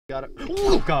Got it.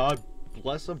 Oh, God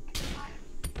bless him.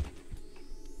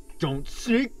 Don't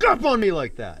sneak up on me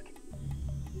like that.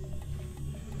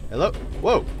 Hello?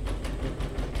 Whoa.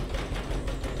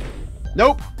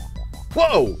 Nope.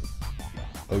 Whoa.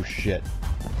 Oh, shit.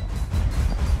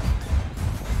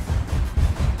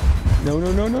 No,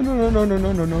 no, no, no, no, no, no, no,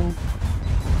 no, no, no.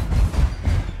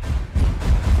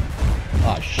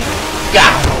 Ah, shit.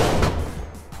 Gah!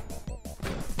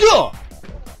 Ugh!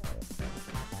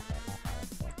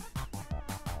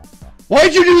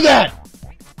 Why'd you do that?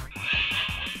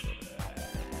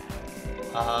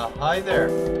 Hi there.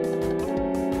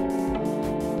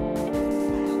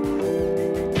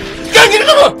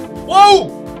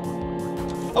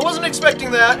 Whoa! I wasn't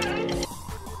expecting that.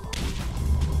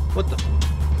 What the?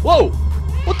 Whoa!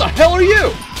 What the hell are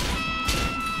you?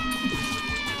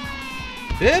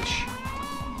 Bitch!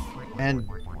 And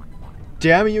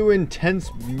damn you,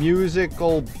 intense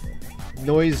musical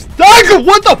noise.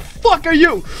 What the fuck are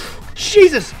you?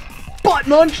 Jesus! Butt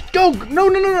munch! Go! No,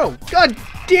 no, no, no! God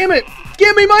damn it!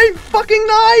 Give me my fucking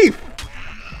knife!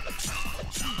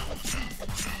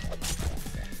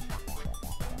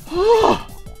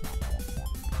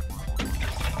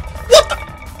 What the?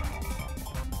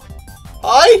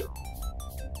 Hi?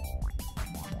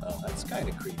 Oh, that's kind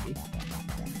of creepy.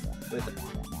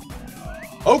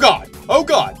 Oh god! Oh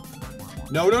god!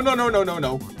 No, no, no, no, no, no,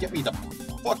 no. Get me the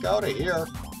fuck out of here.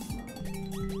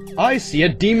 I see a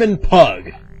demon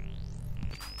pug.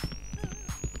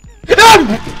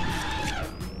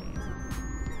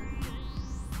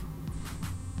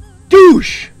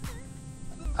 Douche!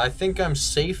 I think I'm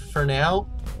safe for now.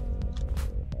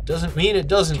 Doesn't mean it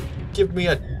doesn't give me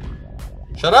a...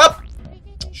 Shut up!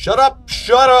 Shut up!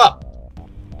 Shut up!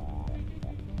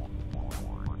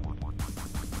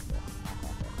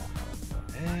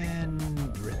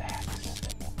 And relax.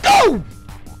 Oh!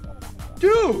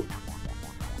 Dude!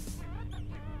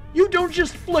 You don't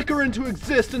just flicker into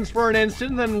existence for an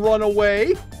instant and then run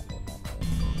away.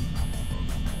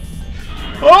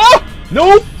 Oh!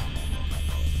 Nope!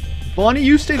 Bonnie,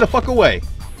 you stay the fuck away.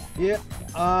 Yeah,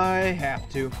 I have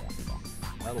to.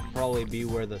 That'll probably be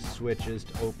where the switch is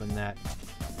to open that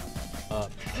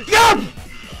up. Yeah!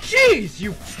 Jeez,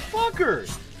 you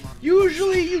fuckers!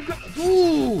 Usually you go...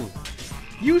 Ooh!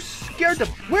 You scared the...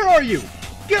 Where are you?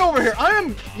 Get over here!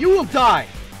 You will die!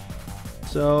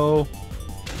 So...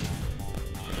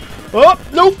 Oh!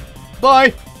 Nope!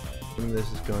 Bye!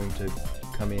 This is going to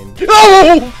come in...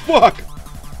 Oh! Fuck!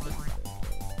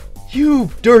 You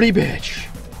dirty bitch!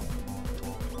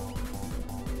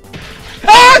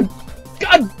 Ah!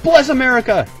 God bless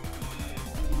America!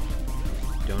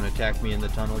 Don't attack me in the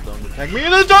tunnel, don't attack me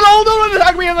in the tunnel! Don't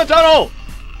attack me in the tunnel!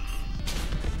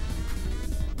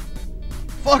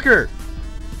 Fucker!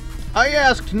 I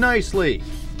asked nicely!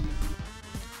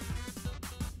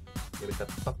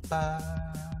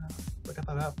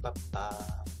 I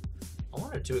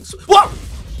wanted to Whoa!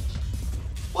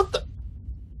 What the?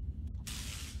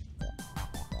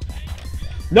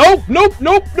 Nope, nope,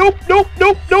 nope, nope, nope,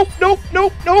 nope, nope, nope,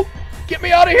 nope, nope! Get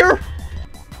me out of here!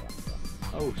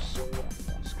 Oh,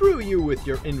 screw you with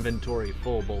your inventory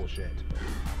full bullshit.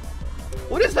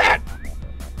 What is that?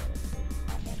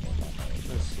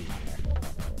 Let's see.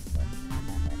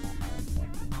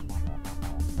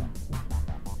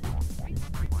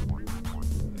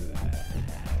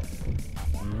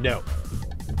 No.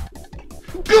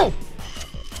 Go!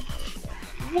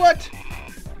 What?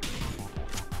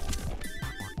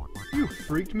 You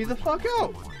freaked me the fuck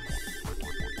out.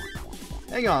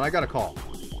 Hang on, I got a call.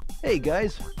 Hey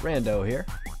guys, Rando here.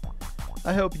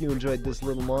 I hope you enjoyed this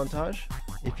little montage.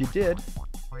 If you did,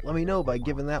 let me know by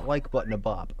giving that like button a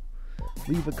bop.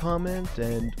 Leave a comment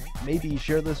and maybe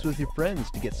share this with your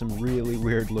friends to get some really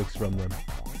weird looks from them.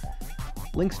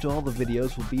 Links to all the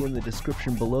videos will be in the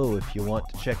description below if you want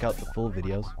to check out the full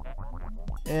videos.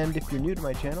 And if you're new to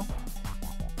my channel,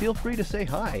 feel free to say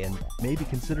hi and maybe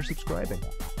consider subscribing.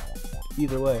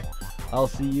 Either way, I'll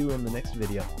see you in the next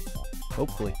video.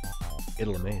 Hopefully,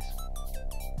 it'll amaze.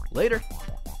 Later!